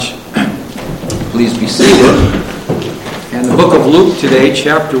Please be seated. And the book of Luke today,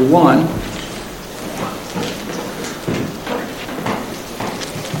 chapter 1.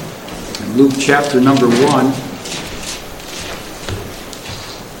 And Luke chapter number 1. I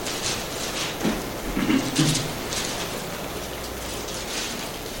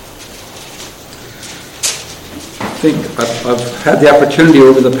think I've had the opportunity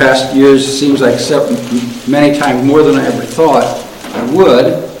over the past years, seems like many times more than I ever thought I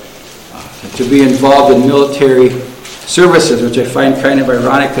would, to be involved in military services, which I find kind of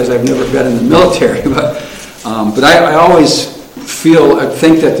ironic because I've never been in the military. But I always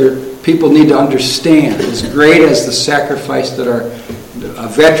think that people need to understand, as great as the sacrifice that our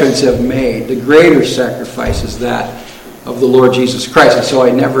veterans have made, the greater sacrifice is that of the Lord Jesus Christ. And so I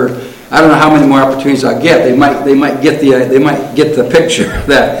don't know how many more opportunities I'll get. They might get the picture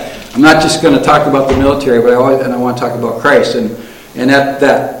that I'm not just going to talk about the military, but I want to talk about Christ. And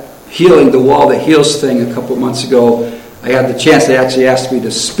that healing, the wall that heals thing a couple of months ago, I had the chance. They actually asked me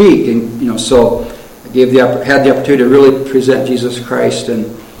to speak, and so I had the opportunity to really present Jesus Christ and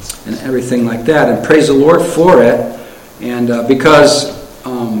everything like that, and praise the Lord for it. And because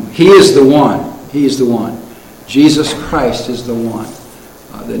He is the one. Jesus Christ is the one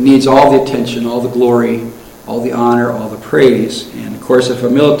that needs all the attention, all the glory, all the honor, all the praise. And of course, if a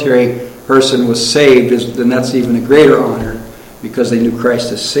military person was saved, then that's even a greater honor, because they knew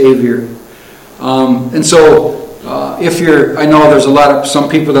Christ as Savior. And so, I know there's some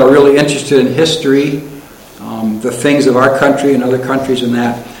people that are really interested in history, the things of our country and other countries and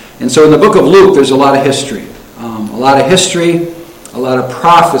that. And so in the book of Luke, there's a lot of history. A lot of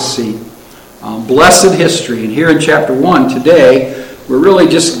prophecy, blessed history. And here in chapter 1 today, we're really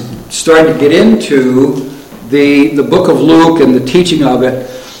just starting to get into the book of Luke and the teaching of it.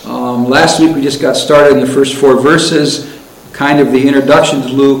 Last week we just got started in the first 4 verses, kind of the introduction to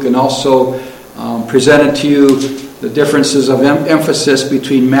Luke, and also presented to you the differences of emphasis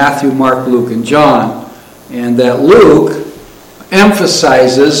between Matthew, Mark, Luke, and John. And that Luke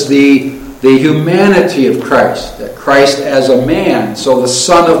emphasizes the humanity of Christ, that Christ as a man, so the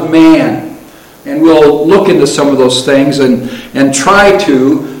Son of Man. And we'll look into some of those things and try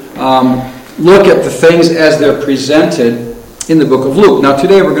to look at the things as they're presented in the book of Luke. Now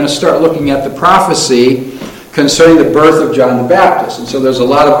today we're going to start looking at the prophecy concerning the birth of John the Baptist. And so there's a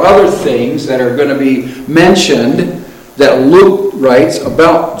lot of other things that are going to be mentioned that Luke writes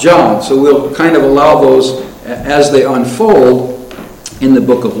about John. So we'll kind of allow those as they unfold in the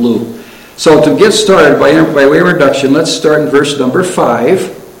book of Luke. So to get started, by way of introduction, let's start in verse number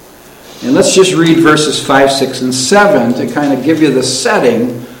 5. And let's just read verses 5, 6, and 7 to kind of give you the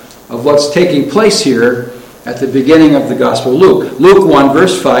setting of what's taking place here at the beginning of the Gospel of Luke. Luke 1,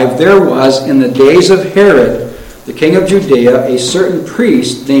 verse 5, there was in the days of Herod, the king of Judea, a certain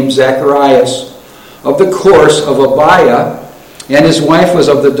priest named Zacharias, of the course of Abiah, and his wife was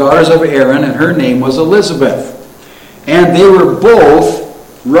of the daughters of Aaron, and her name was Elizabeth. And they were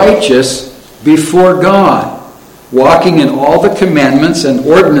both righteous before God, walking in all the commandments and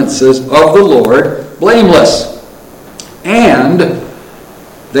ordinances of the Lord, blameless. And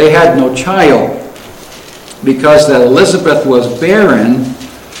they had no child, because that Elizabeth was barren,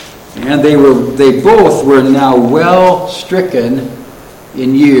 and they both were now well stricken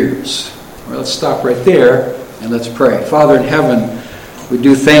in years. Well, let's stop right there and let's pray. Father in heaven, we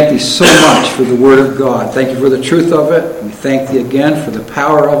do thank Thee so much for the Word of God. Thank You for the truth of it. We thank Thee again for the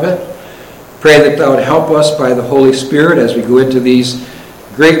power of it. Pray that Thou would help us by the Holy Spirit as we go into these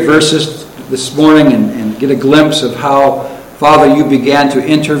great verses this morning and get a glimpse of how, Father, You began to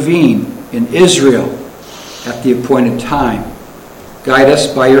intervene in Israel at the appointed time. Guide us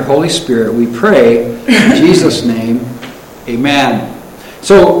by Your Holy Spirit, we pray. In Jesus' name, amen.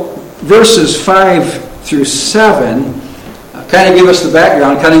 So verses 5 through 7 kind of give us the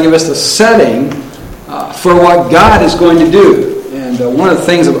background, kind of give us the setting for what God is going to do. And one of the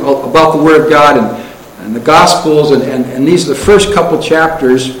things about the Word of God and the Gospels, and these are the first couple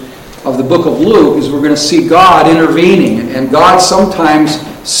chapters of the book of Luke, is we're going to see God intervening. And God sometimes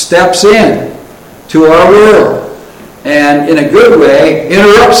steps in to our world and in a good way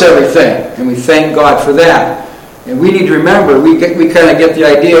interrupts everything. And we thank God for that. And we need to remember, we kind of get the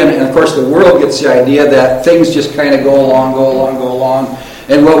idea, and of course the world gets the idea that things just kind of go along.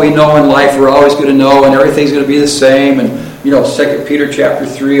 And what we know in life we're always going to know, and everything's going to be the same. And 2 Peter chapter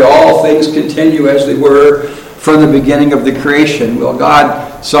 3, all things continue as they were from the beginning of the creation. Well,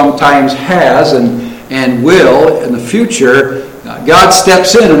 God sometimes has and will in the future. God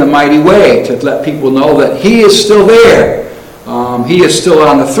steps in a mighty way to let people know that He is still there. He is still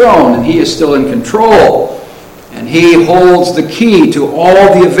on the throne, and He is still in control. And He holds the key to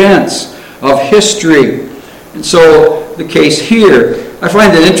all the events of history. And so the case here, I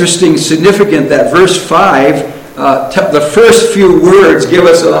find it interesting, significant that verse 5, the first few words give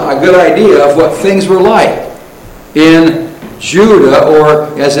us a good idea of what things were like in Judah, or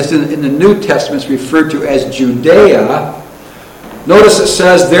as it's in the New Testament, it's referred to as Judea. Notice it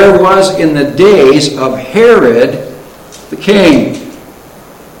says, there was in the days of Herod the king.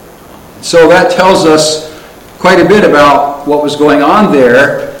 So that tells us quite a bit about what was going on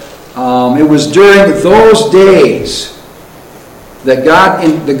there. It was during those days that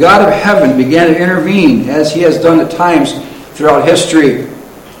the God of heaven began to intervene, as he has done at times throughout history.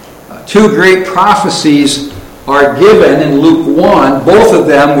 Two great prophecies are given in Luke 1. Both of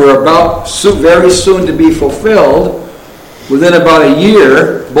them were very soon to be fulfilled. Within about a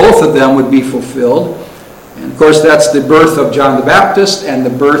year, both of them would be fulfilled. And of course, that's the birth of John the Baptist and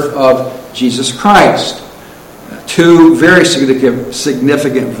the birth of Jesus Christ. Two very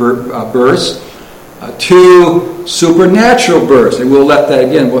significant births. Two supernatural births. And we'll let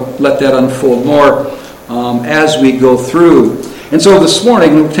that unfold more as we go through. And so this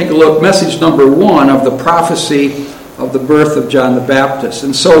morning, we'll take a look, message number 1 of the prophecy of the birth of John the Baptist.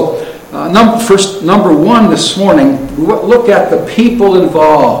 And so, number 1 this morning, look at the people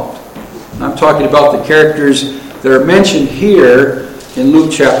involved. I'm talking about the characters that are mentioned here in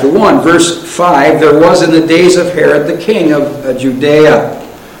Luke chapter 1. Verse 5, there was in the days of Herod the king of Judea.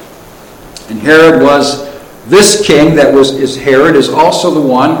 And Herod was this king Herod is also the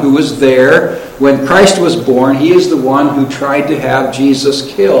one who was there when Christ was born. He is the one who tried to have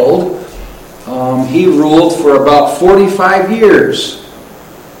Jesus killed. He ruled for about 45 years,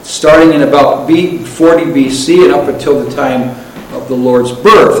 starting in about 40 BC and up until the time of the Lord's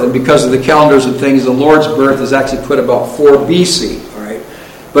birth. And because of the calendars and things, the Lord's birth is actually put about 4 BC. All right,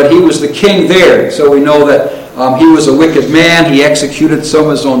 but he was the king there. So we know that he was a wicked man. He executed some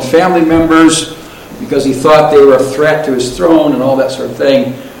of his own family members because he thought they were a threat to his throne and all that sort of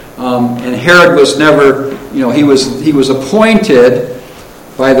thing. And Herod was never, he was appointed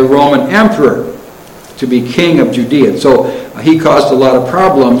by the Roman emperor to be king of Judea. So he caused a lot of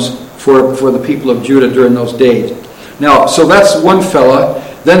problems for the people of Judah during those days. Now, so that's one fella.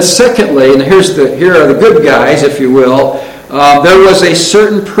 Then secondly, and here are the good guys, if you will, there was a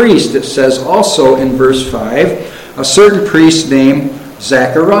certain priest, it says also in verse 5, a certain priest named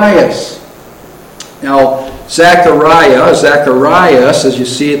Zacharias. Now, Zacharias, as you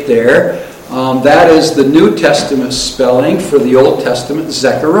see it there, that is the New Testament spelling for the Old Testament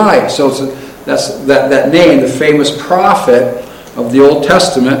Zechariah. So that's that name, the famous prophet of the Old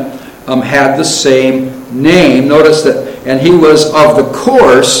Testament, had the same name. Notice that, and he was of the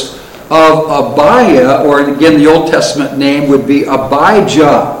course of Abiah, or again the Old Testament name would be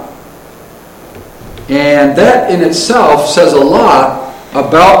Abijah. And that in itself says a lot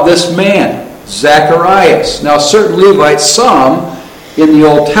about this man, Zacharias. Now certain Levites, some in the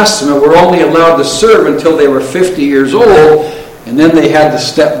Old Testament, were only allowed to serve until they were 50 years old, and then they had to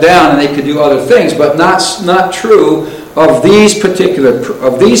step down and they could do other things, but not true of these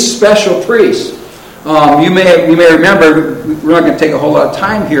special priests. You may remember, we're not going to take a whole lot of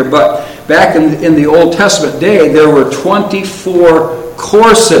time here, but back in the Old Testament day, there were 24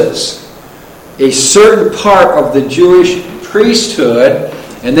 courses, a certain part of the Jewish priesthood,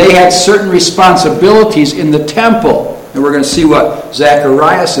 and they had certain responsibilities in the temple. And we're going to see what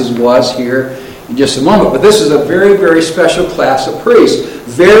Zacharias' was here in just a moment. But this is a very, very special class of priests.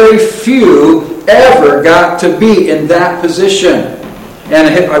 Very few ever got to be in that position. And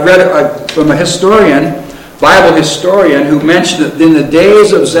I read from a historian, Bible historian, who mentioned that in the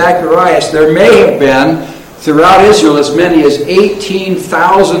days of Zacharias, there may have been, throughout Israel, as many as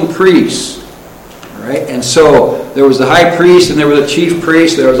 18,000 priests. All right? And so there was the high priest, and there was the chief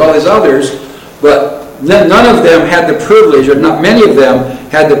priest, there was all these others, but none of them had the privilege, or not many of them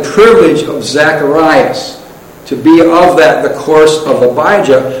had the privilege of Zacharias to be of the course of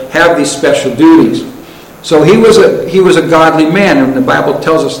Abijah, have these special duties. So he was a godly man, and the Bible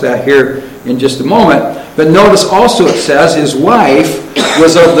tells us that here in just a moment. But notice also it says his wife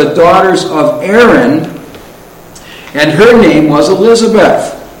was of the daughters of Aaron, and her name was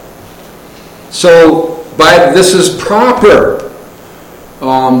Elizabeth. So this is proper.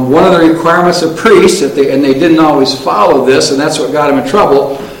 One of the requirements of priests, and they didn't always follow this, and that's what got them in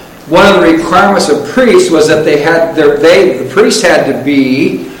trouble. One of the requirements of priests was that the priest had to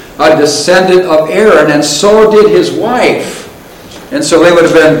be a descendant of Aaron, and so did his wife. And so they would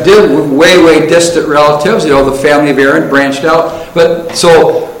have been way, way distant relatives. The family of Aaron branched out. But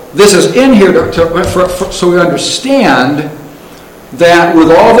so this is in here so we understand that with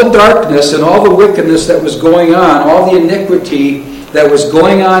all the darkness and all the wickedness that was going on, all the iniquity that was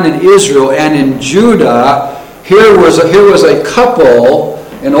going on in Israel and in Judah. Here was a couple,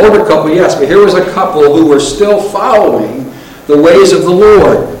 an older couple, yes, but here was a couple who were still following the ways of the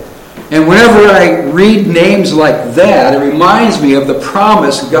Lord. And whenever I read names like that, it reminds me of the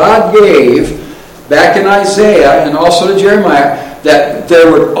promise God gave back in Isaiah and also to Jeremiah, that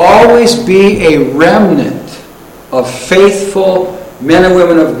there would always be a remnant of faithful men and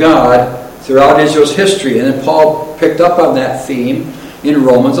women of God throughout Israel's history. And then Paul picked up on that theme in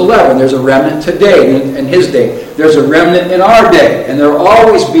Romans 11. There's a remnant today, in his day. There's a remnant in our day. And there will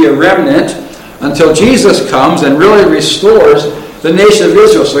always be a remnant until Jesus comes and really restores the nation of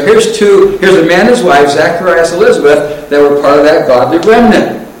Israel. So here's a man and his wife, Zacharias and Elizabeth, that were part of that godly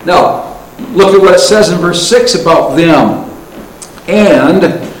remnant. Now, look at what it says in verse 6 about them. And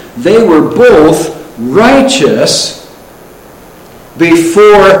they were both righteous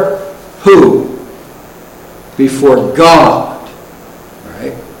before who? Before God.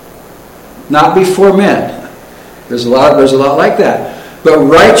 Right? Not before men. There's a lot like that. But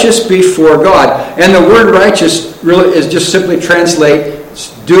righteous before God. And the word righteous really is just simply translate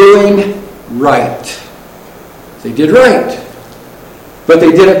doing right. They did right. But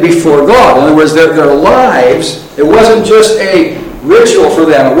they did it before God. In other words, their lives, it wasn't just a ritual for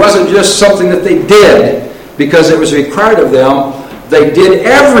them. It wasn't just something that they did because it was required of them. They did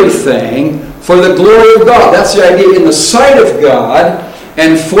everything for the glory of God. That's the idea, in the sight of God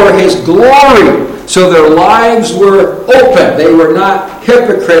and for His glory. So their lives were open. They were not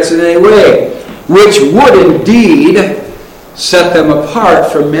hypocrites in any way, which would indeed set them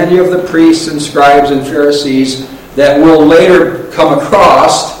apart from many of the priests and scribes and Pharisees that we'll later come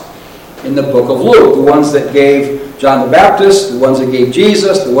across in the book of Luke. The ones that gave John the Baptist, the ones that gave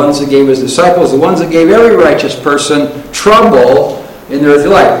Jesus, the ones that gave His disciples, the ones that gave every righteous person trouble in their earthly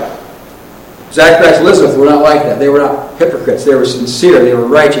life. Zacharias and Elizabeth were not like that. They were not hypocrites. They were sincere. They were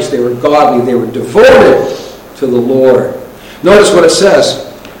righteous. They were godly. They were devoted to the Lord. Notice what it says.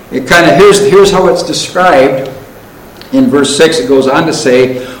 It kind of here's how it's described in verse 6. It goes on to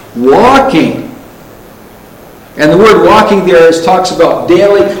say, walking. And the word walking there talks about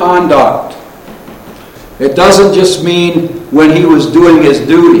daily conduct. It doesn't just mean when he was doing his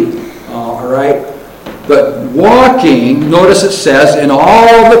duty. All right? But walking, notice it says, in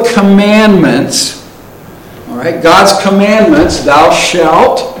all the commandments, all right, God's commandments, thou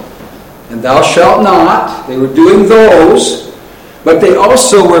shalt and thou shalt not. They were doing those, but they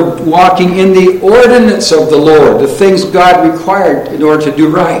also were walking in the ordinance of the Lord, the things God required in order to do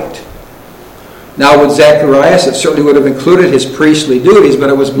right. Now with Zacharias, it certainly would have included his priestly duties, but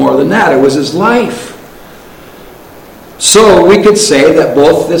it was more than that. It was his life. So we could say that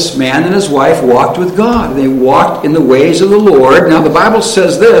both this man and his wife walked with God. They walked in the ways of the Lord. Now the Bible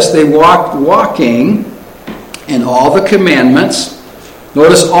says this, they walked walking in all the commandments,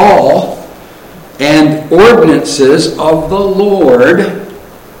 notice all, and ordinances of the Lord,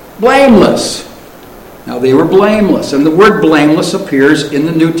 blameless. Now they were blameless. And the word blameless appears in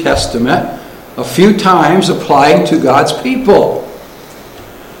the New Testament a few times applying to God's people.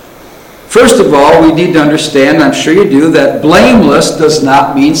 First of all, we need to understand, I'm sure you do, that blameless does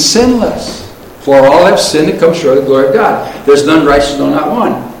not mean sinless. For all have sinned and come short of the glory of God. There's none righteous, no, not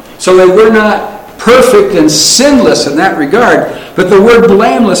one. So they were not perfect and sinless in that regard. But the word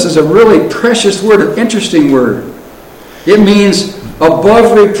blameless is a really precious word, an interesting word. It means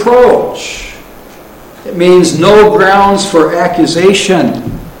above reproach. It means no grounds for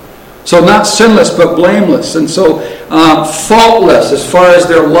accusation. So not sinless, but blameless. And so faultless as far as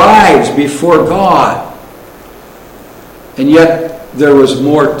their lives before God. And yet there was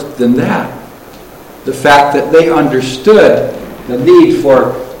more than that. The fact that they understood the need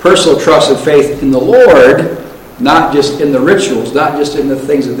for personal trust and faith in the Lord, not just in the rituals, not just in the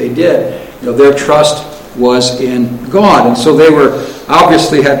things that they did. Their trust was in God. And so they were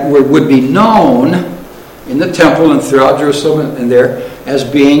obviously would be known in the temple and throughout Jerusalem and there as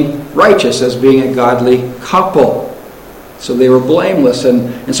being righteous, as being a godly couple. So they were blameless.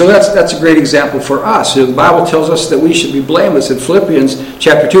 And so that's a great example for us. The Bible tells us that we should be blameless. In Philippians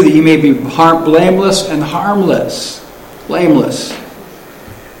chapter 2, that ye may be blameless and harmless. Blameless.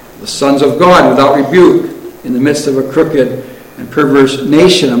 The sons of God without rebuke in the midst of a crooked and perverse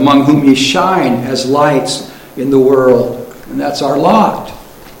nation, among whom ye shine as lights in the world. And that's our lot.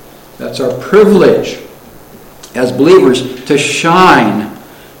 That's our privilege as believers to shine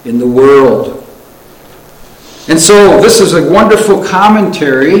in the world. And so this is a wonderful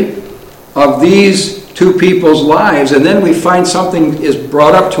commentary of these two people's lives. And then we find something is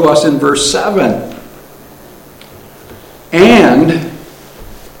brought up to us in verse 7. And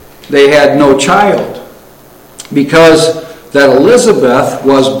they had no child, because that Elizabeth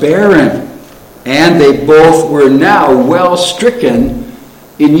was barren, and they both were now well stricken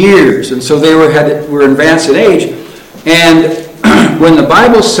in years. And so they were advanced in age. And when the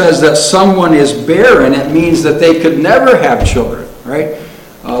Bible says that someone is barren, it means that they could never have children, right?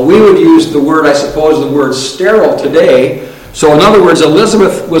 We would use the word, I suppose, the word sterile today. So in other words,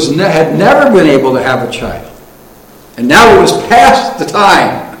 Elizabeth had never been able to have a child. And now it was past the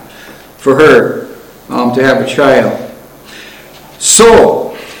time for her to have a child.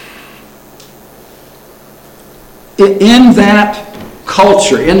 So, in that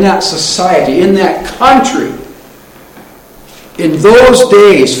culture, in that society, in that country, in those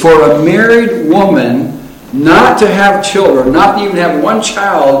days, for a married woman not to have children, not to even have one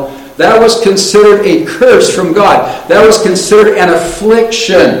child, that was considered a curse from God. That was considered an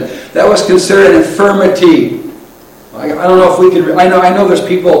affliction. That was considered an infirmity. I don't know if we can. I know there's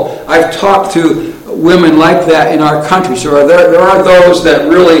people. I've talked to women like that in our country. So there are those that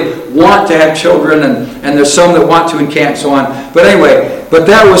really want to have children, and there's some that want to and can't, so on. But anyway, but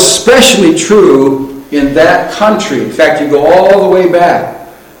that was especially true in that country. In fact, you go all the way back.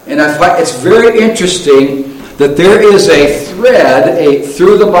 And I find it's very interesting that there is a thread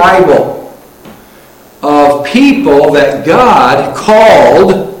through the Bible of people that God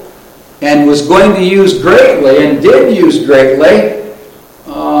called and was going to use greatly, and did use greatly.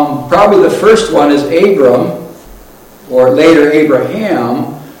 Probably the first one is Abram, or later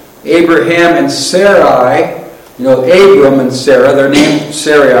Abraham. Abraham and Sarai. You know, Abram and Sarah, their name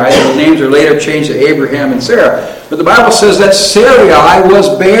Sarai. Their names are later changed to Abraham and Sarah. But the Bible says that Sarai was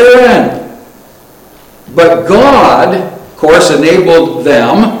barren. But God, of course, enabled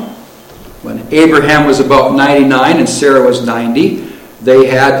them. When Abraham was about 99 and Sarah was 90, they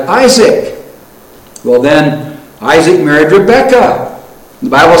had Isaac. Well, then Isaac married Rebekah. The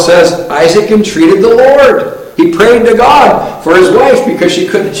Bible says Isaac entreated the Lord. He prayed to God for his wife because she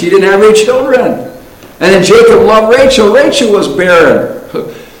didn't have any children. And then Jacob loved Rachel. Rachel was barren.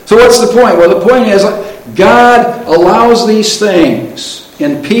 So what's the point? Well, the point is God allows these things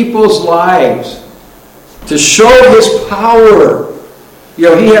in people's lives to show his power. You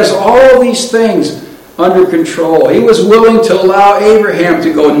know, he has all these things under control. He was willing to allow Abraham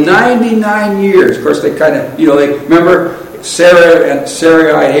to go 99 years. Of course, they kind of, they remember Sarai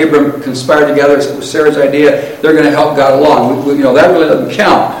and Abram conspired together. It was Sarah's idea. They're going to help God along. That really doesn't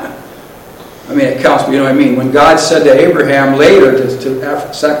count. I mean, it counts, but you know what I mean. When God said to Abraham later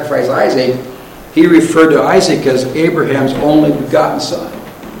to sacrifice Isaac, he referred to Isaac as Abraham's only begotten son.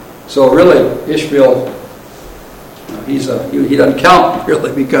 So really, Ishmael, he doesn't count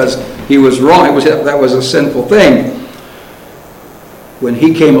really because he was wrong. That was a sinful thing when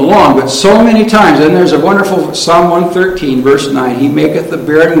he came along. But so many times, and there's a wonderful Psalm 113, verse 9, he maketh the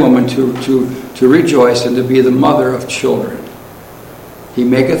barren woman to rejoice and to be the mother of children. He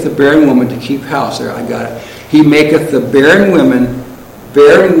maketh the barren woman to keep house. There, I got it. He maketh the barren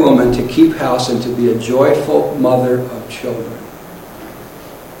woman to keep house and to be a joyful mother of children.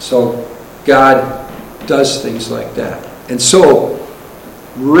 So God does things like that. And so,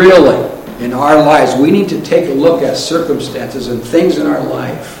 really, in our lives, we need to take a look at circumstances and things in our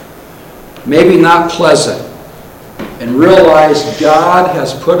life, maybe not pleasant, and realize God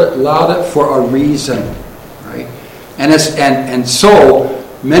has allowed it for a reason, right? And so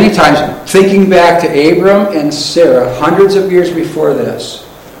many times, thinking back to Abram and Sarah, hundreds of years before this,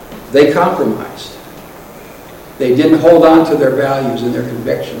 they compromised. They didn't hold on to their values and their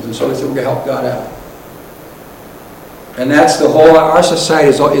convictions, and so they said, we're going to help God out. And that's the whole, our society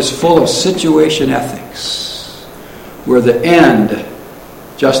is full of situation ethics, where the end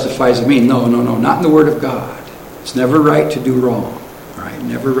justifies the means. No, not in the Word of God. It's never right to do wrong, right?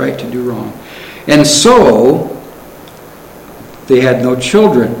 Never right to do wrong. And so, they had no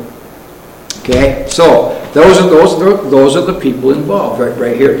children. Okay, so those are the people involved,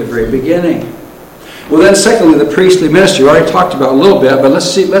 right here at the very beginning. Well, then, secondly, the priestly ministry. We already talked about a little bit, but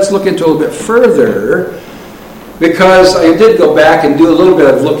let's look into a little bit further. Because I did go back and do a little bit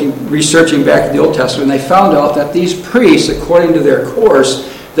of researching back in the Old Testament, and they found out that these priests, according to their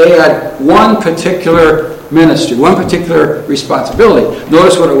course, they had one particular ministry, one particular responsibility.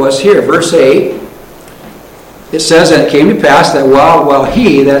 Notice what it was here. Verse 8, it says, and it came to pass that while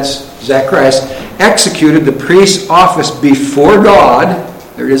he, that's Zacharias, executed the priest's office before God,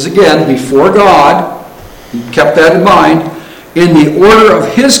 there it is again, before God, he kept that in mind, in the order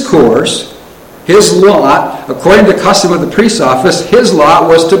of his course, his lot, according to the custom of the priest's office, his lot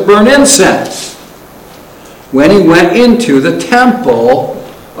was to burn incense when he went into the temple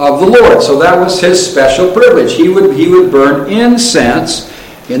of the Lord. So that was his special privilege. He would burn incense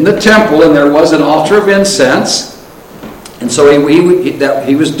in the temple, and there was an altar of incense. And so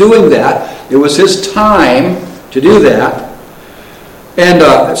he was doing that. It was his time to do that.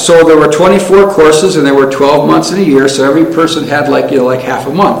 And so there were 24 courses, and there were 12 months in a year, so every person had like half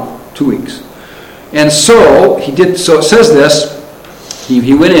a month, 2 weeks. And so he did. So it says this,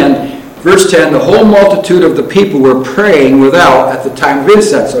 he went in, verse 10, the whole multitude of the people were praying without at the time of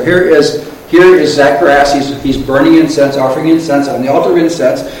incense. So here is Zacharias. He's burning incense, offering incense on the altar of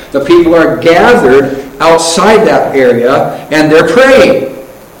incense. The people are gathered outside that area, and they're praying,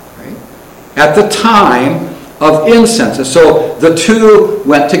 right, at the time of incense. And so the two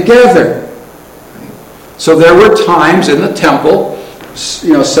went together. Right? So there were times in the temple,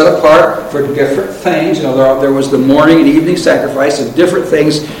 set apart for different things. There was the morning and evening sacrifice and different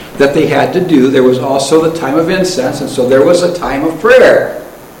things that they had to do. There was also the time of incense, and so there was a time of prayer.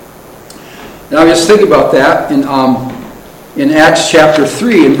 Now just think about that. In Acts chapter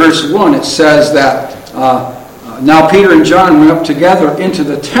 3, in verse 1, it says that now Peter and John went up together into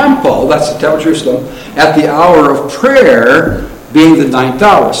the temple, that's the temple of Jerusalem, at the hour of prayer, being the 9th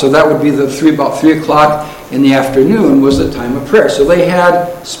hour. So that would be about 3 o'clock in the afternoon was the time of prayer. So they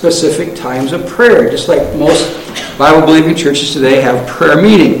had specific times of prayer, just like most Bible-believing churches today have prayer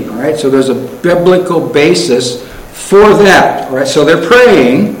meeting. All right, so there's a biblical basis for that. All right, so they're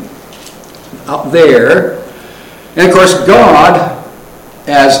praying up there, and of course God,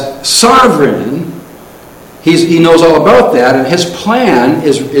 as sovereign, he knows all about that, and his plan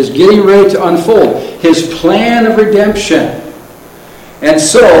is getting ready to unfold. His plan of redemption. And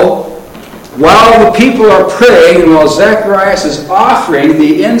so, while the people are praying, and while Zacharias is offering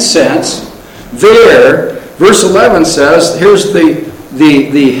the incense there, verse 11 says, here's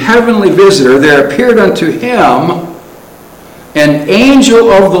the heavenly visitor, there appeared unto him an angel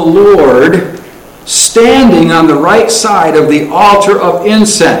of the Lord standing on the right side of the altar of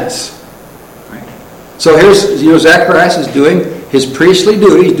incense. Right? So here's, Zacharias is doing his priestly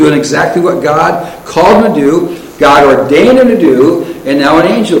duty. He's doing exactly what God called him to do, God ordained him to do, and now an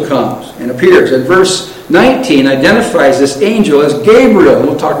angel comes and appears. And verse 19 identifies this angel as Gabriel.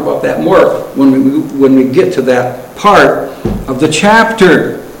 We'll talk about that more when we get to that part of the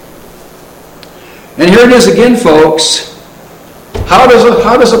chapter. And here it is again, folks. How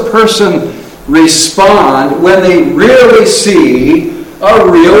does a person respond when they really see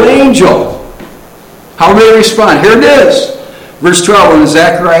a real angel? How do they respond? Here it is. Verse 12, when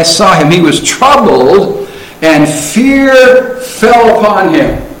Zacharias saw him, he was troubled, and fear fell upon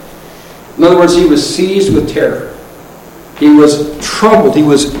him. In other words, he was seized with terror. He was troubled. He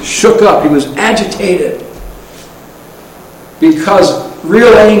was shook up. He was agitated. Because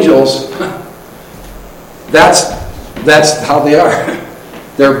real angels, that's how they are.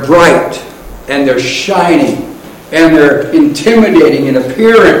 They're bright, and they're shining, and they're intimidating in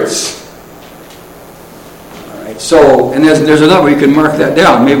appearance. All right. So, and there's another way you can mark that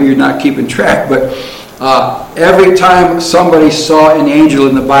down. Maybe you're not keeping track, but every time somebody saw an angel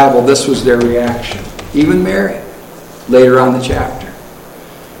in the Bible, this was their reaction. Even Mary, later on in the chapter.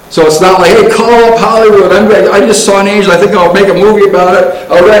 So it's not like, hey, call up Hollywood. I just saw an angel. I think I'll make a movie about it.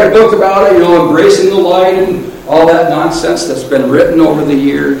 I'll write a book about it. Embracing the light and all that nonsense that's been written over the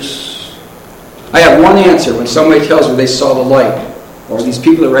years. I have one answer when somebody tells me they saw the light, or these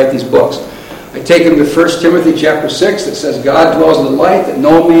people that write these books. I take them to 1 Timothy chapter 6 that says, God dwells in the light that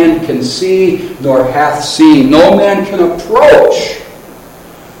no man can see nor hath seen. No man can approach.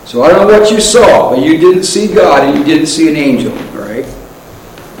 So I don't know what you saw, but you didn't see God and you didn't see an angel. All right?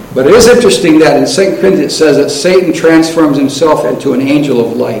 But it is interesting that in 2 Corinthians it says that Satan transforms himself into an angel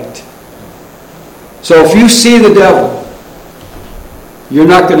of light. So if you see the devil, you're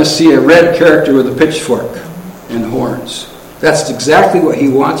not going to see a red character with a pitchfork and horns. That's exactly what he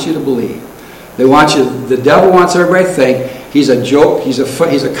wants you to believe. The devil wants everybody to think he's a joke, he's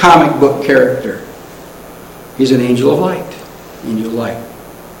a comic book character. He's an angel of light. Angel of light.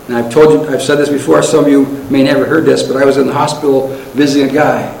 And I've said this before, some of you may never heard this, but I was in the hospital visiting a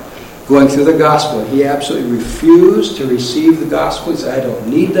guy going through the gospel. He absolutely refused to receive the gospel. He said, I don't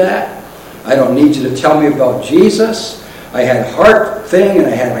need that. I don't need you to tell me about Jesus. I had a heart thing, and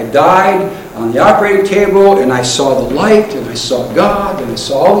I died on the operating table, and I saw the light, and I saw God, and I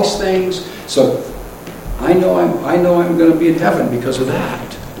saw all these things. So I know I'm going to be in heaven because of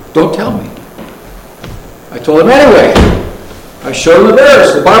that. Don't tell me. I told him anyway. I showed him the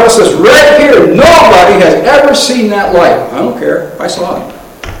verse. The Bible says right here, nobody has ever seen that light. I don't care. I saw it.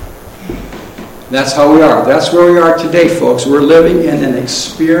 That's how we are. That's where we are today, folks. We're living in an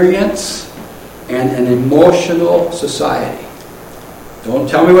experience and an emotional society. Don't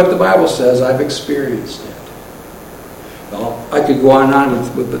tell me what the Bible says. I've experienced it. Well, I could go on and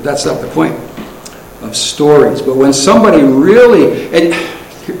on, but that's not the point. of stories. But when somebody really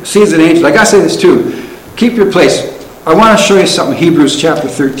sees an angel, I got to say this too. Keep your place. I want to show you something. Hebrews chapter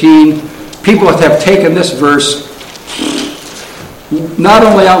 13. People have taken this verse not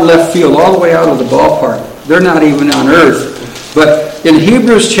only out left field, all the way out of the ballpark. They're not even on earth. But in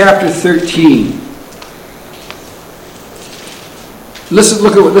Hebrews chapter 13, this is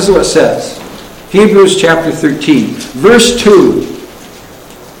what it says. Hebrews chapter 13, verse 2.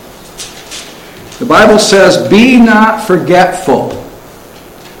 The Bible says, "Be not forgetful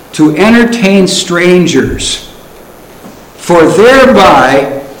to entertain strangers, for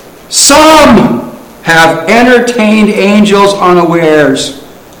thereby some have entertained angels unawares."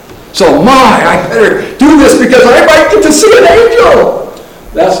 So, I better do this because I might get to see an angel.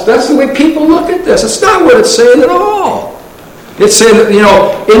 That's the way people look at this. It's not what it's saying at all. It's saying that,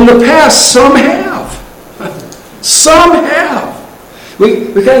 in the past, some have. Some have.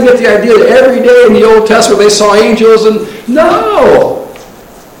 We kind of get the idea that every day in the Old Testament they saw angels, and no.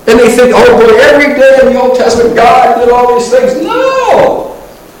 And they think, oh boy, every day in the Old Testament God did all these things. No.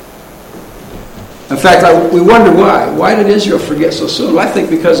 In fact, we wonder why. Why did Israel forget so soon? Well, I think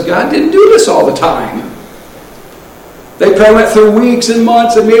because God didn't do this all the time. They probably went through weeks and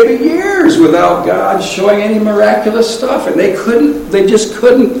months and maybe years without God showing any miraculous stuff, and they just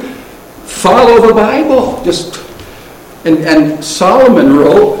couldn't follow the Bible. And Solomon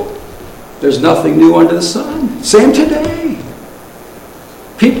wrote, "There's nothing new under the sun." Same today.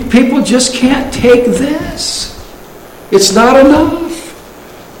 People just can't take this. It's not enough.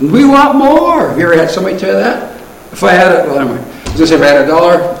 We want more. Have you ever had somebody tell you that? If I had if I had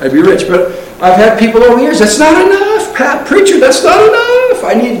 $1, I'd be rich. But I've had people over the years, that's not enough, Pat, preacher, that's not enough.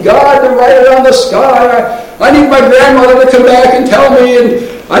 I need God to write around the sky. I need my grandmother to come back and tell me. And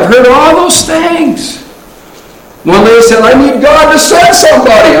I've heard all those things. One lady said, "I need God to send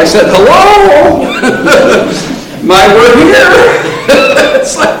somebody." I said, "Hello?" We're here.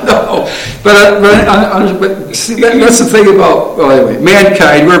 It's like, no. But see, that's the thing about,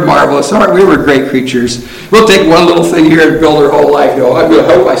 mankind. We're marvelous. We were great creatures. We'll take one little thing here and build our whole life. I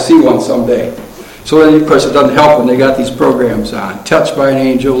hope I see one someday. So then, of course, it doesn't help when they got these programs on. Touched by an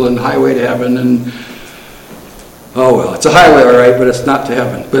Angel and Highway to Heaven. And it's a highway, all right, but it's not to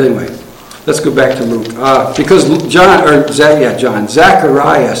heaven. But anyway, let's go back to Luke. Because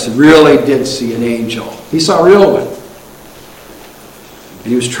Zacharias really did see an angel. He saw a real one. And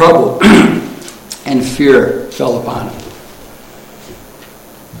he was troubled, and fear fell upon him.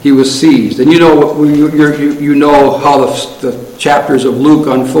 He was seized. And you know how the chapters of Luke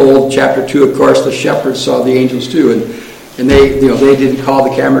unfold. Chapter 2, of course, the shepherds saw the angels too, and they didn't call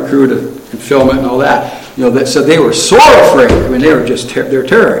the camera crew to film it and all that. So they were so afraid. I mean, they were just they're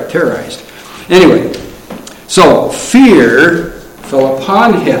terrorized. Anyway, so fear fell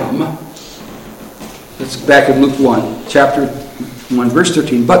upon him. Let's back in Luke 1, chapter 1, verse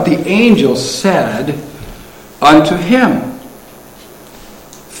 13. "But the angel said unto him,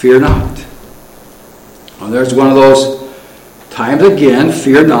 Fear not." Well, there's one of those times again.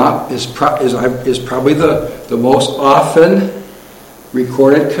 Fear not is probably the most often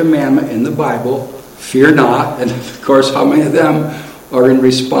recorded commandment in the Bible. Fear not. And of course, how many of them are in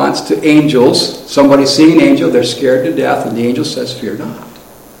response to angels? Somebody seeing an angel, they're scared to death, and the angel says, "Fear not."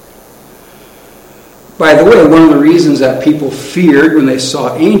 By the way, one of the reasons that people feared when they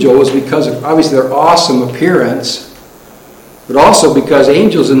saw an angel was because of, obviously, their awesome appearance, but also because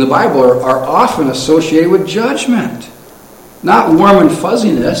angels in the Bible are often associated with judgment, not warm and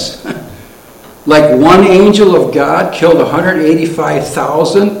fuzziness. Like one angel of God killed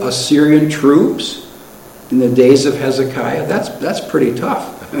 185,000 Assyrian troops in the days of Hezekiah. That's pretty tough.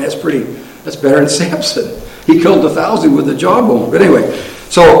 I mean, that's better than Samson. He killed 1,000 with the jawbone. But anyway,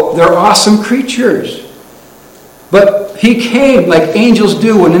 so they're awesome creatures. But he came like angels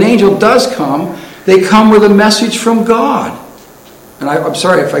do. When an angel does come, they come with a message from God. And I'm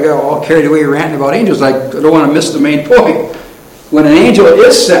sorry if I got all carried away ranting about angels. I don't want to miss the main point. When an angel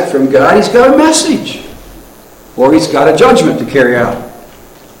is sent from God, he's got a message. Or he's got a judgment to carry out.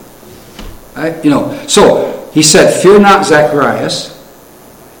 So he said, "Fear not, Zacharias,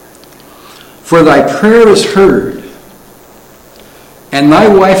 for thy prayer is heard. And thy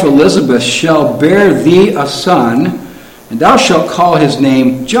wife Elizabeth shall bear thee a son, and thou shalt call his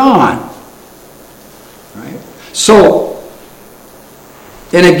name John." Right? So,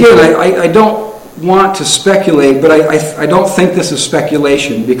 and again, I don't want to speculate, but I don't think this is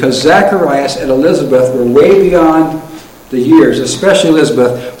speculation, because Zacharias and Elizabeth were way beyond the years, especially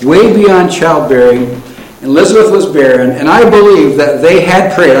Elizabeth, way beyond childbearing. Elizabeth was barren, and I believe that they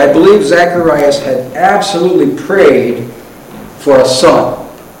had prayed. I believe Zacharias had absolutely prayed for a son.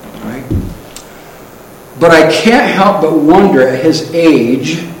 Right? But I can't help but wonder at his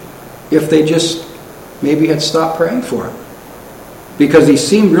age if they just maybe had stopped praying for him. Because he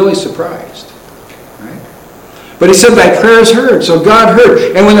seemed really surprised. Right? But he said, thy prayer is heard. So God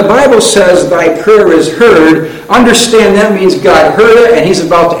heard. And when the Bible says thy prayer is heard, understand that means God heard it and he's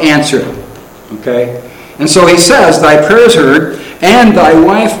about to answer it. Okay? And so he says, thy prayer is heard, and thy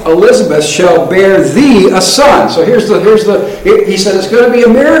wife Elizabeth shall bear thee a son. So he said it's going to be a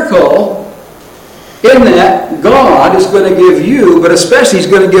miracle in that God is going to give you, but especially he's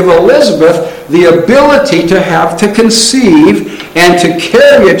going to give Elizabeth the ability to conceive and to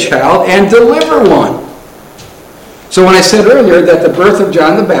carry a child and deliver one. So when I said earlier that the birth of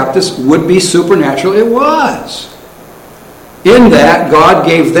John the Baptist would be supernatural, it was. In that, God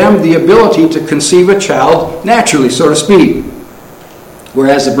gave them the ability to conceive a child naturally, so to speak.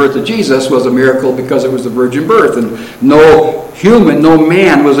 Whereas the birth of Jesus was a miracle because it was the virgin birth and no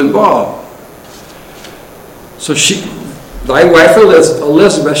man was involved. So thy wife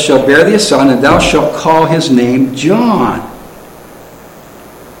Elizabeth shall bear thee a son, and thou shalt call his name John.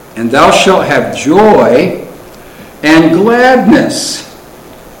 And thou shalt have joy and gladness.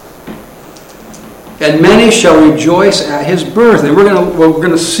 And many shall rejoice at his birth. And we're going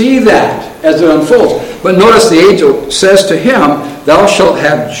to see that as it unfolds. But notice the angel says to him, thou shalt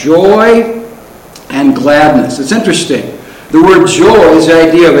have joy and gladness. It's interesting. The word joy is the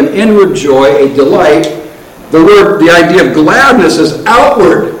idea of an inward joy, a delight. The idea of gladness is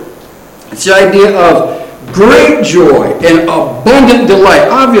outward. It's the idea of great joy and abundant delight.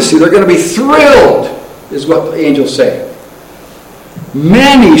 Obviously, they're going to be thrilled, is what the angels say.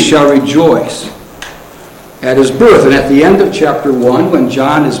 Many shall rejoice at his birth. And at the end of chapter 1, when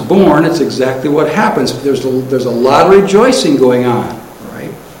John is born, it's exactly what happens. There's a lot of rejoicing going on,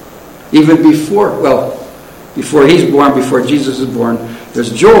 right? Even before he's born, before Jesus is born,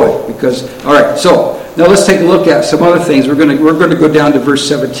 there's joy. All right, so now let's take a look at some other things. We're going to go down to verse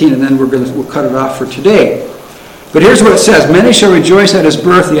 17, and then we'll cut it off for today. But here's what it says. Many shall rejoice at his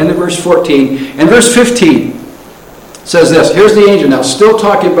birth, the end of verse 14. And verse 15 says this. Here's the angel now, still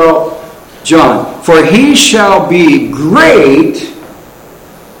talking about John. For he shall be great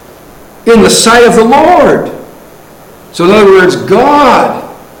in the sight of the Lord. So in other words, God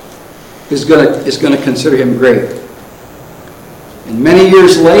is going to consider him great. And many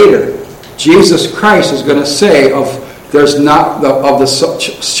years later, Jesus Christ is going to say of the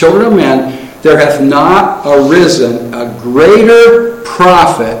children of men, there hath not arisen a greater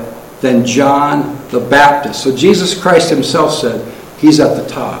prophet than John the Baptist. So Jesus Christ himself said, he's at the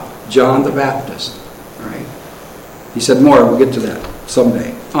top. John the Baptist. All right? He said more. We'll get to that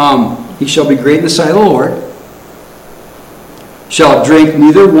someday. He shall be great in the sight of the Lord. Shall drink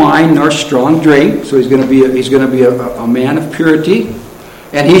neither wine nor strong drink. So he's going to be a man of purity.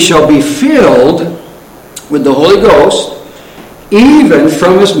 And he shall be filled with the Holy Ghost, even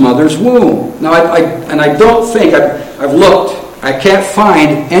from his mother's womb. Now, I don't think, I've looked, I can't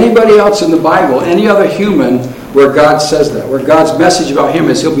find anybody else in the Bible, any other human, where God says that, where God's message about him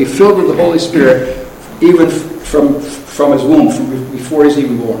is he'll be filled with the Holy Spirit even from his womb, from before he's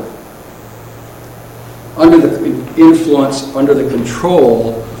even born. Under the influence, under the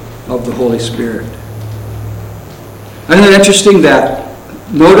control of the Holy Spirit. Isn't it interesting that,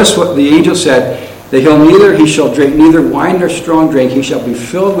 notice what the angel said, that he shall drink neither wine nor strong drink, he shall be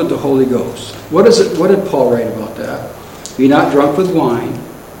filled with the Holy Ghost. What did Paul write about that? Be not drunk with wine,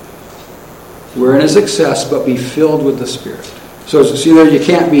 wherein is excess, but be filled with the Spirit. So see there, you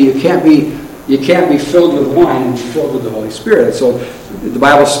can't be filled with wine and be filled with the Holy Spirit. So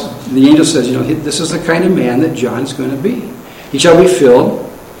the angel says, this is the kind of man that John's going to be. He shall be filled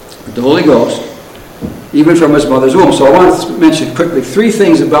with the Holy Ghost, even from his mother's womb. So I want to mention quickly 3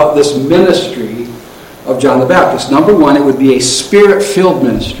 things about this ministry of John the Baptist. Number 1, it would be a Spirit-filled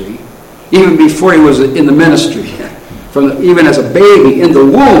ministry, even before he was in the ministry. Even as a baby in the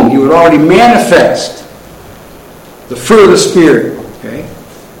womb, he would already manifest the fruit of the Spirit. Okay.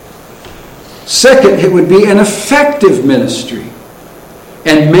 Second, it would be an effective ministry.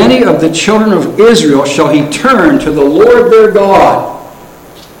 And many of the children of Israel shall he turn to the Lord their God.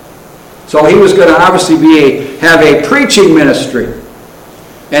 So he was going to obviously have a preaching ministry.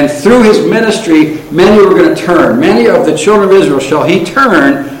 And through his ministry, many were going to turn. Many of the children of Israel shall he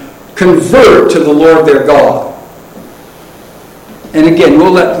convert to the Lord their God. And again,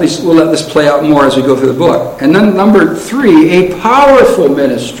 we'll let this play out more as we go through the book. And then number 3, a powerful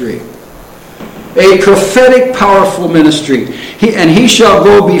ministry. A prophetic, powerful ministry. He shall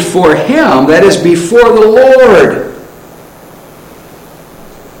go before him, that is, before the Lord.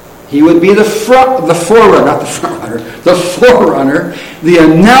 He would be the forerunner, the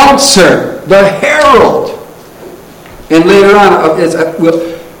announcer the herald. And later on,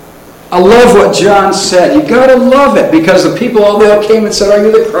 I love what John said. You got to love it, because the people all there came and said, "Are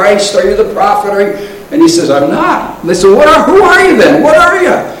you the Christ? Are you the prophet?" And he says, "I'm not." And they said, "Who are you then? What are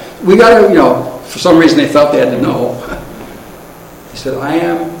you?" We got to, for some reason they felt they had to know. He said, "I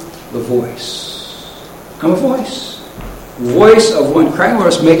am the voice." I'm a voice. Voice of one crying for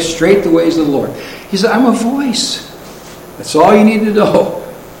us, make straight the ways of the Lord. He said, "I'm a voice." That's all you need to know.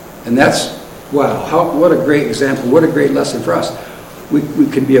 And that's, wow, what a great example, what a great lesson for us. We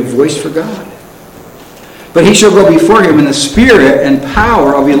can be a voice for God. "But he shall go before him in the spirit and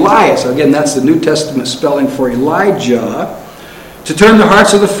power of Elias." Again, that's the New Testament spelling for Elijah. "To turn the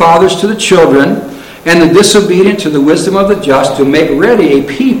hearts of the fathers to the children, and the disobedient to the wisdom of the just, to make ready a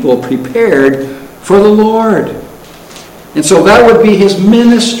people prepared for the Lord." And so that would be his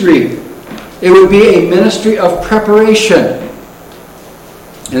ministry. It would be a ministry of preparation.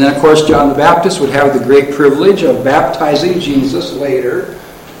 And then, of course, John the Baptist would have the great privilege of baptizing Jesus later,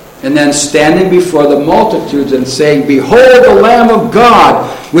 and then standing before the multitudes and saying, "Behold the Lamb of God,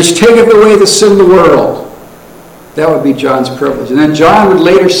 which taketh away the sin of the world." That would be John's privilege. And then John would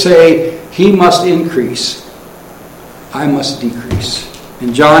later say, "He must increase, I must decrease."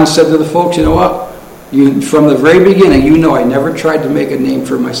 And John said to the folks, "You know what? From the very beginning, I never tried to make a name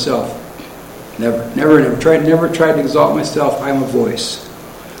for myself. Never tried to exalt myself. I'm a voice,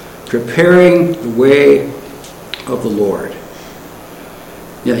 preparing the way of the Lord."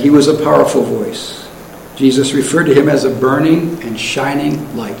 Yeah, he was a powerful voice. Jesus referred to him as a burning and shining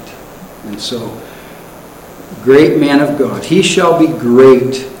light. And so, great man of God. "He shall be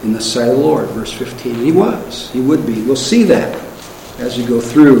great in the sight of the Lord." Verse 15. He was. He would be. We'll see that as you go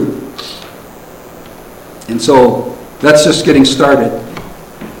through. And so, that's just getting started.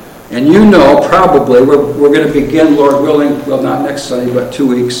 And probably, we're going to begin, Lord willing, well, not next Sunday, but 2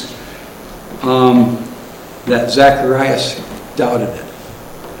 weeks, that Zacharias doubted it.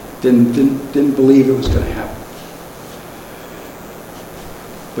 Didn't believe it was going to happen.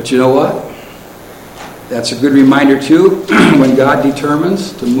 But you know what? That's a good reminder too. When God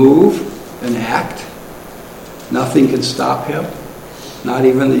determines to move and act, nothing can stop him. Not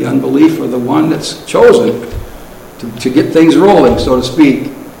even the unbelief of the one that's chosen to get things rolling, so to speak.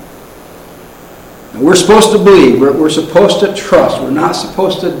 And we're supposed to believe. We're supposed to trust. We're not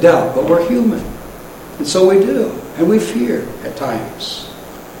supposed to doubt. But we're human. And so we do. And we fear at times.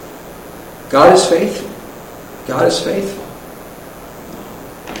 God is faithful. God is faithful.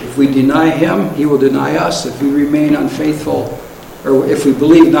 If we deny him, he will deny us. If we remain unfaithful, or if we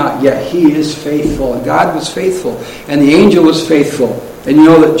believe not, yet he is faithful. And God was faithful. And the angel was faithful. And you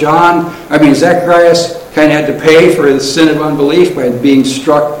know that Zacharias kind of had to pay for his sin of unbelief by being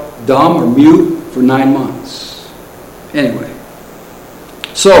struck dumb or mute for 9 months. Anyway.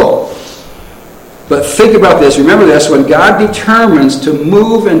 But think about this. Remember this. When God determines to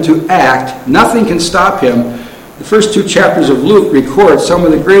move and to act, nothing can stop him. The first 2 chapters of Luke record some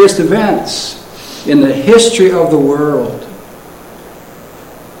of the greatest events in the history of the world.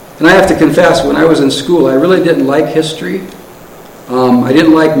 And I have to confess, when I was in school, I really didn't like history. I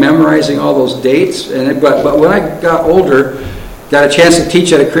didn't like memorizing all those dates. But when I got older, got a chance to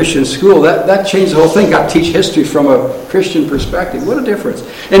teach at a Christian school, that changed the whole thing. Got to teach history from a Christian perspective. What a difference.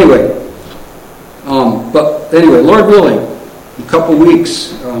 Anyway, Lord willing, in a couple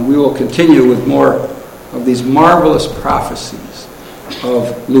weeks, we will continue with more of these marvelous prophecies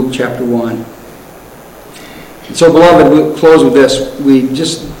of Luke chapter 1. And so, beloved, we'll close with this.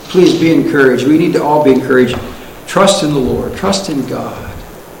 Please be encouraged. We need to all be encouraged. Trust in the Lord. Trust in God.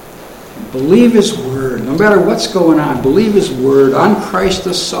 Believe his word. No matter what's going on, believe his word. On Christ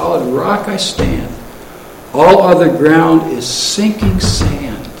the solid rock I stand. All other ground is sinking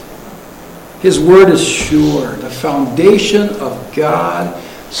sand. His word is sure. The foundation of God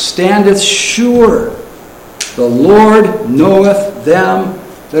standeth sure. The Lord knoweth them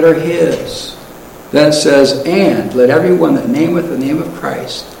that are his. Then it says, and let everyone that nameth the name of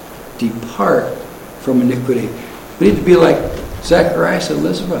Christ depart from iniquity. We need to be like Zacharias and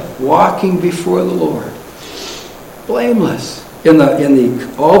Elizabeth, walking before the Lord, blameless in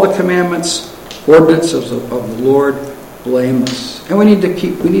all the commandments, ordinances of the Lord, blameless. And we need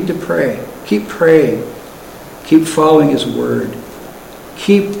to pray. Keep praying. Keep following his word.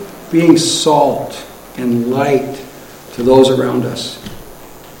 Keep being salt and light to those around us.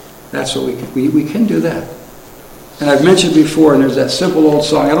 That's what we can do that. And I've mentioned before, and there's that simple old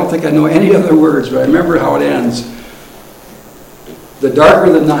song. I don't think I know any other words, but I remember how it ends. The darker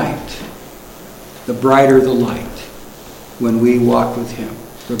the night, the brighter the light when we walk with him.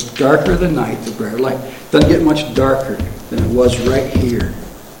 The darker the night, the brighter light. Doesn't get much darker than it was right here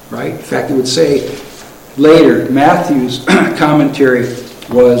right? In fact, it would say later, Matthew's commentary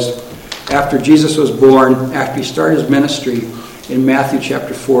was after Jesus was born, after he started his ministry, in Matthew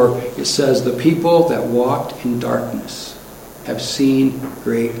chapter 4, it says, the people that walked in darkness have seen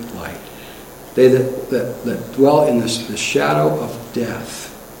great light. They that dwell in the shadow of death,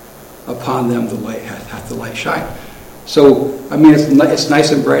 upon them the light hath the light shine. So, I mean, it's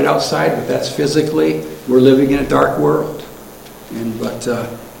nice and bright outside, but that's physically. We're living in a dark world. But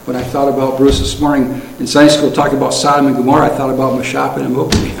when I thought about Bruce this morning in Sunday school talking about Sodom and Gomorrah, I thought about Meshach and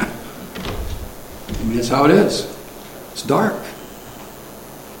Amoki. I mean, that's how it is. It's dark.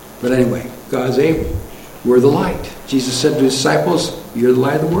 But anyway, God's able. We're the light. Jesus said to his disciples, you're the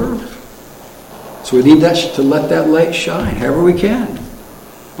light of the world. So we need to let that light shine however we can.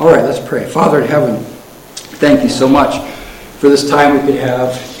 All right, let's pray. Father in heaven, thank you so much for this time we could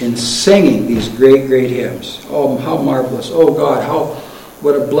have in singing these great, great hymns. Oh, how marvelous. Oh, God,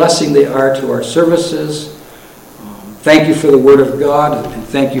 what a blessing they are to our services. Thank you for the Word of God, and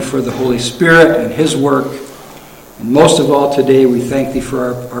thank you for the Holy Spirit and His work. And most of all today, we thank Thee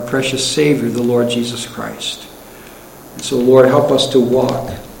for our precious Savior, the Lord Jesus Christ. And so, Lord, help us to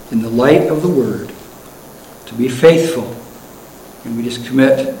walk in the light of the Word, to be faithful. And we just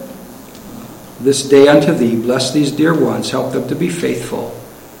commit this day unto Thee. Bless these dear ones. Help them to be faithful.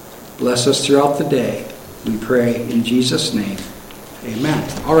 Bless us throughout the day. We pray in Jesus' name. Amen.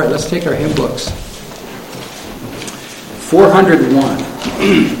 All right, let's take our hymn books. 401.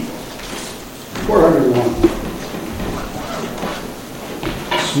 401.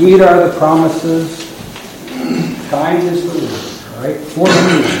 Sweet are the promises, kind is the word. All right,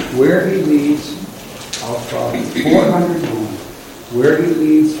 401. Where He leads, I'll follow. 401. Where He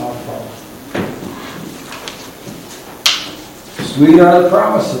leads, I'll follow. Sweet are the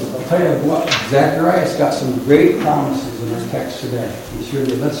promises. I'll tell you what, Zacharias got some great promises in our text today. He sure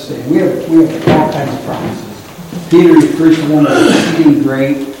did. Let's stay. We have all kinds of promises. Peter refers to them as exceeding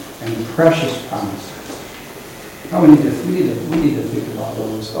great and precious promises. Oh, we need to think about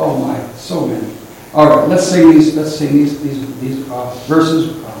those. Oh my, so many. All right, let's sing these verses,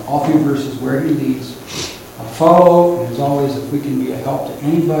 all three verses. Where He leads, I'll follow. And as always, if we can be a help to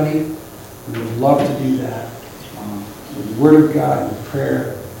anybody, we would love to do that with the Word of God and with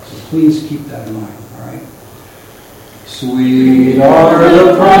prayer. So please keep that in mind. All right. Sweet are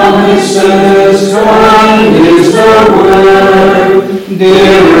the promises, kind is the word,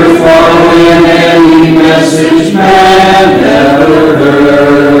 dearer far than any message man ever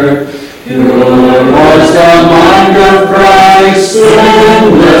heard. Pure was the mind of Christ,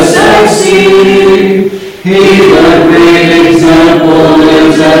 sinless as He. He the great example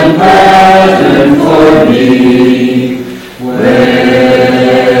is and pattern for me. Where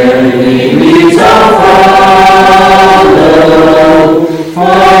He leads, I'll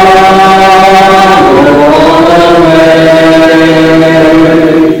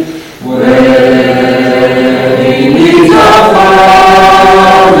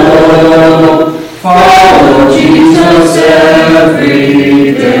follow Jesus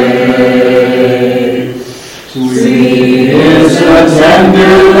every day. Sweet is the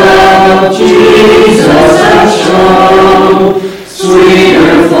tender love Jesus has shown,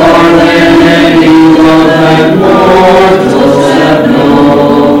 sweeter far than any love that mortals have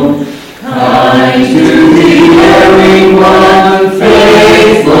known. Kind to the erring one,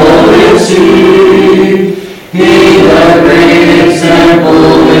 faithful is He. He the great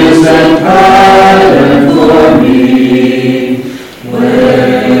example is and pattern for me.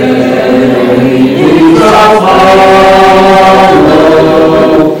 Where He leads, I'll follow all the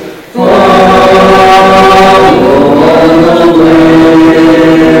way.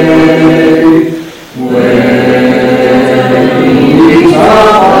 Where He leads,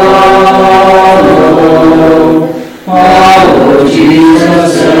 I'll follow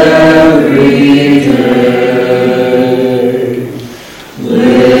Jesus every day.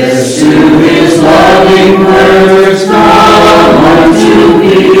 Listen to His loving words, come unto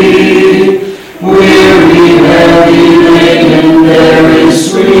me. Weary, heavy laden, there is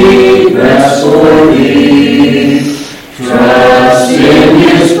sweet rest for me. Trust in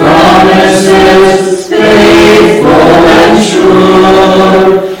His promises, faithful and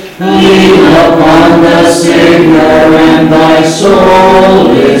sure. Lean upon the Savior, and thy soul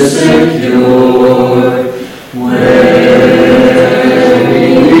is secure. Where He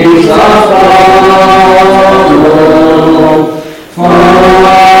leads, I'll follow all the way.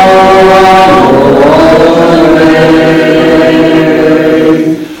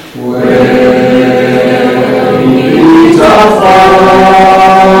 Where He leads, I'll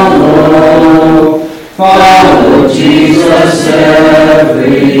follow Jesus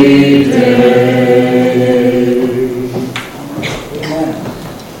every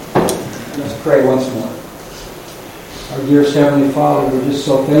Let's pray once more. Our dearest Heavenly Father, we're just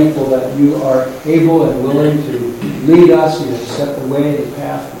so thankful that you are able and willing to lead us. You have set the way, the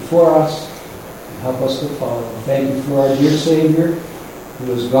path before us, and help us to follow. Thank you for our dear Savior,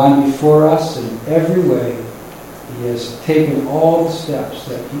 who has gone before us in every way. He has taken all the steps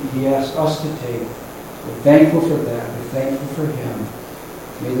that he asked us to take. We're thankful for that. We're thankful for him.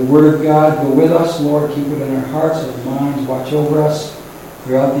 May the Word of God go with us, Lord. Keep it in our hearts and minds. Watch over us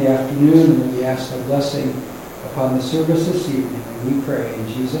throughout the afternoon. And we ask a blessing upon the service this evening. And we pray in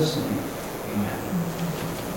Jesus' name.